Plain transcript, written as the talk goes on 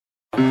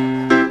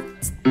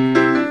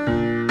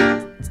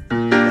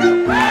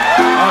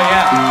Oh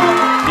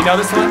yeah, you know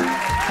this one?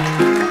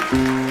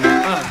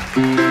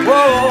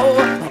 Whoa,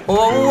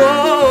 whoa,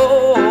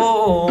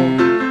 whoa.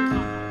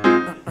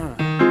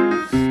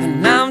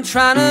 And now I'm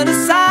trying to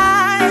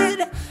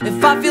decide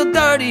if I feel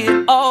dirty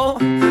at all.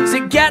 'Cause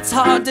it gets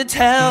hard to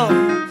tell.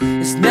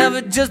 It's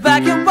never just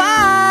black and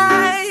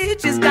white.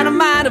 She's got a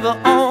mind of her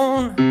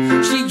own.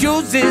 She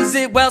uses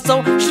it well,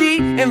 so she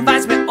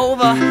invites me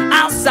over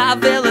outside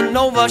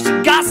Villanova. She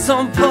got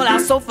some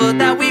pull-out sofa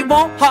that we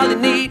won't hardly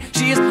need.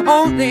 She is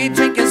only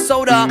drinking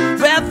soda,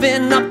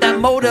 revving up that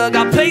motor.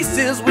 Got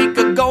places we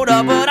could go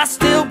to, but I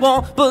still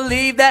won't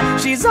believe that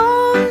she's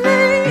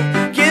only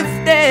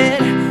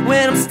gifted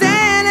when I'm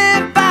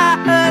standing by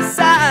her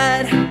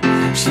side.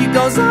 She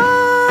goes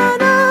unassisted,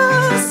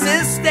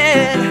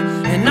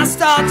 and I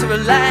start to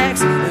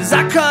relax as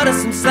I cut her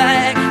some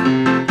slack.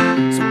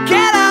 So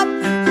get up,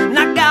 and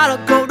I gotta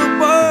go to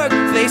work,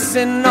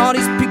 facing all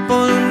these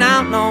people who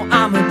now know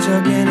I'm a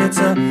jerk. And it's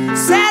a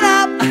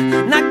setup,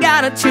 and I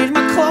gotta change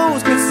my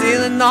clothes,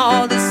 concealing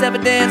all this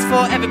evidence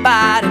for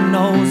everybody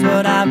knows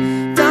what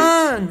I've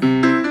done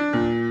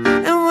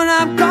and what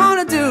I'm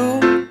gonna do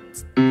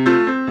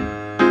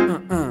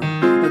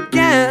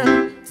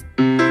again.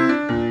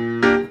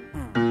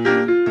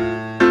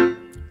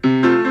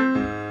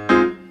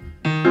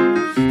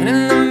 And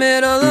in the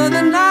middle of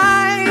the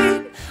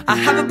night, I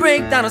have a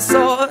breakdown of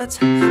sorts,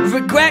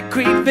 regret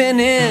creeping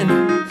in.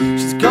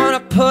 She's gonna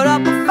put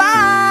up a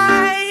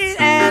fight,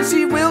 and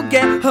she will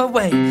get her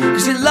way,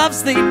 'cause she loves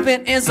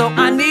sleeping in. So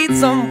I need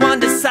someone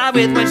to side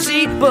with when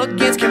she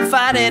begins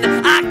confiding.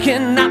 I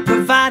cannot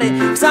provide it,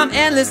 'cause I'm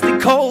endlessly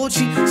cold.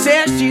 She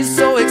says she's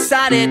so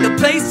excited to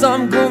play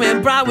some groom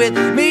and bride with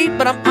me,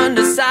 but I'm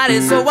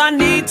undecided. So I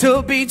need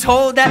to be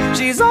told that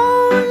she's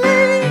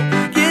only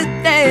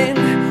getting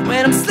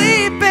when I'm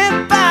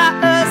sleeping by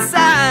her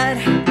side.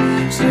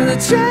 She's a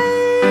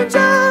change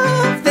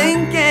of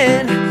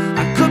thinking.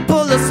 I could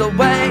pull us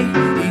away,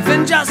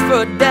 even just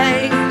for a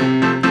day.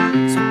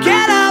 So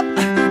get up,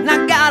 and I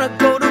gotta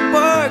go to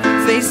work,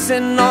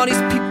 facing all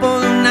these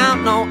people who now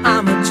know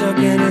I'm a jerk.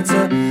 And it's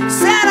a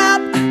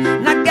setup,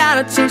 and I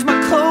gotta change my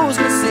clothes,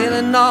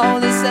 concealing all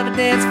this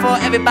evidence for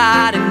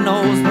everybody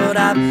knows what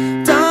I've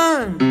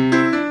done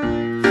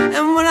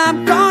and what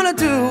I'm gonna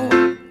do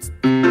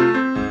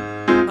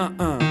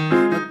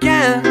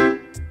again.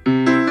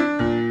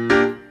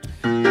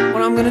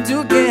 What I'm gonna do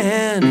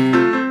again.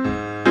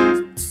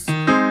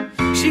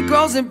 She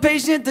grows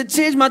impatient to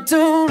change my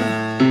tune.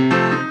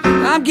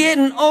 I'm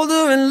getting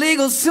older and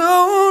legal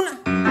soon,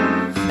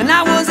 and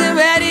I wasn't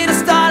ready to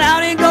start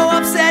out and go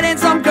upsetting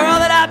some girl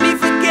that I'd be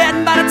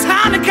forgetting by the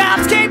time the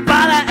cops came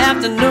by that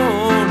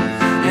afternoon.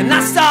 And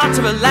I start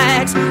to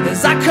relax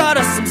as I cut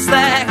her some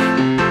slack.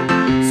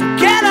 So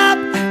get up,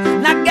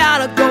 and I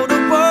gotta go to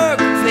work,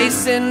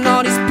 facing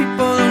all these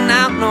people who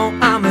now know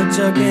I'm a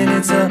jerk. And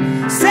it's a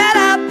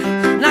setup,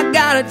 and I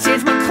gotta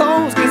change my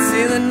clothes,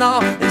 concealing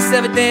all this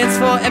evidence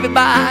for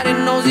everybody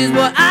knows is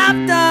what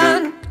I've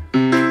done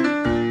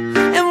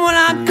and what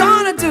I'm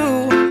gonna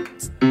do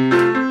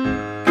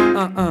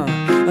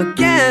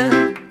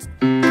again,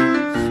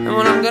 and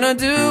what I'm gonna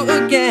do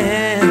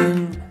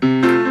again.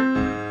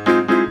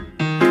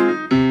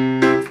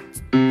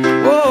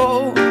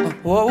 Whoa,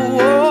 whoa,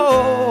 whoa.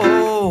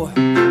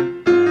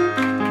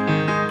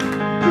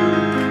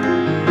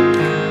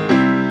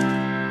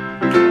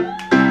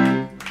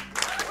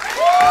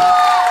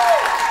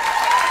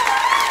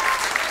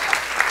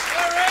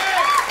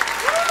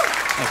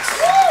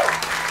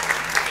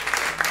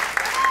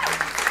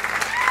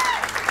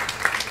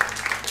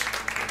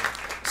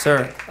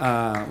 Sir,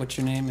 what's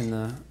your name in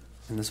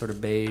the sort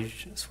of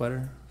beige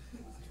sweater?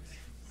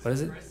 What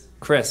is it?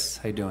 Chris.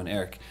 How you doing,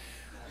 Eric?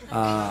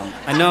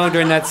 I know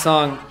during that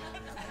song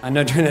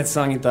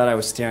you thought I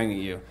was staring at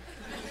you,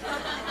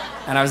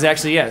 and I was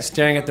actually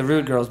staring at the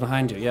rude girls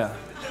behind you. Yeah.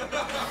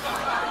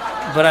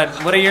 But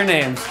what are your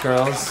names,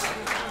 girls?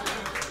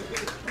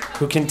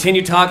 Who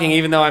continue talking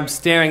even though I'm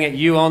staring at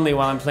you only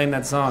while I'm playing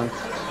that song?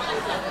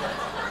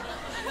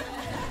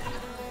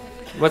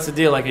 What's the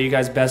deal? Like, are you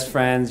guys best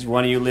friends?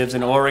 One of you lives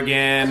in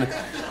Oregon.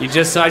 You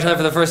just saw each other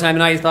for the first time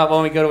tonight. You thought, well,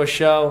 when we go to a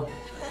show.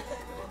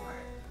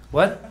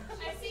 What?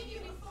 I've seen you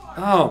before.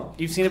 Oh,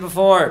 you've seen it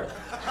before.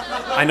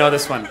 I know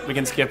this one. We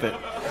can skip it.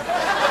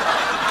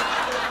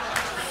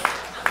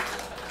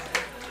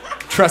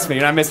 Trust me,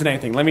 you're not missing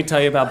anything. Let me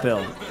tell you about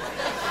Bill.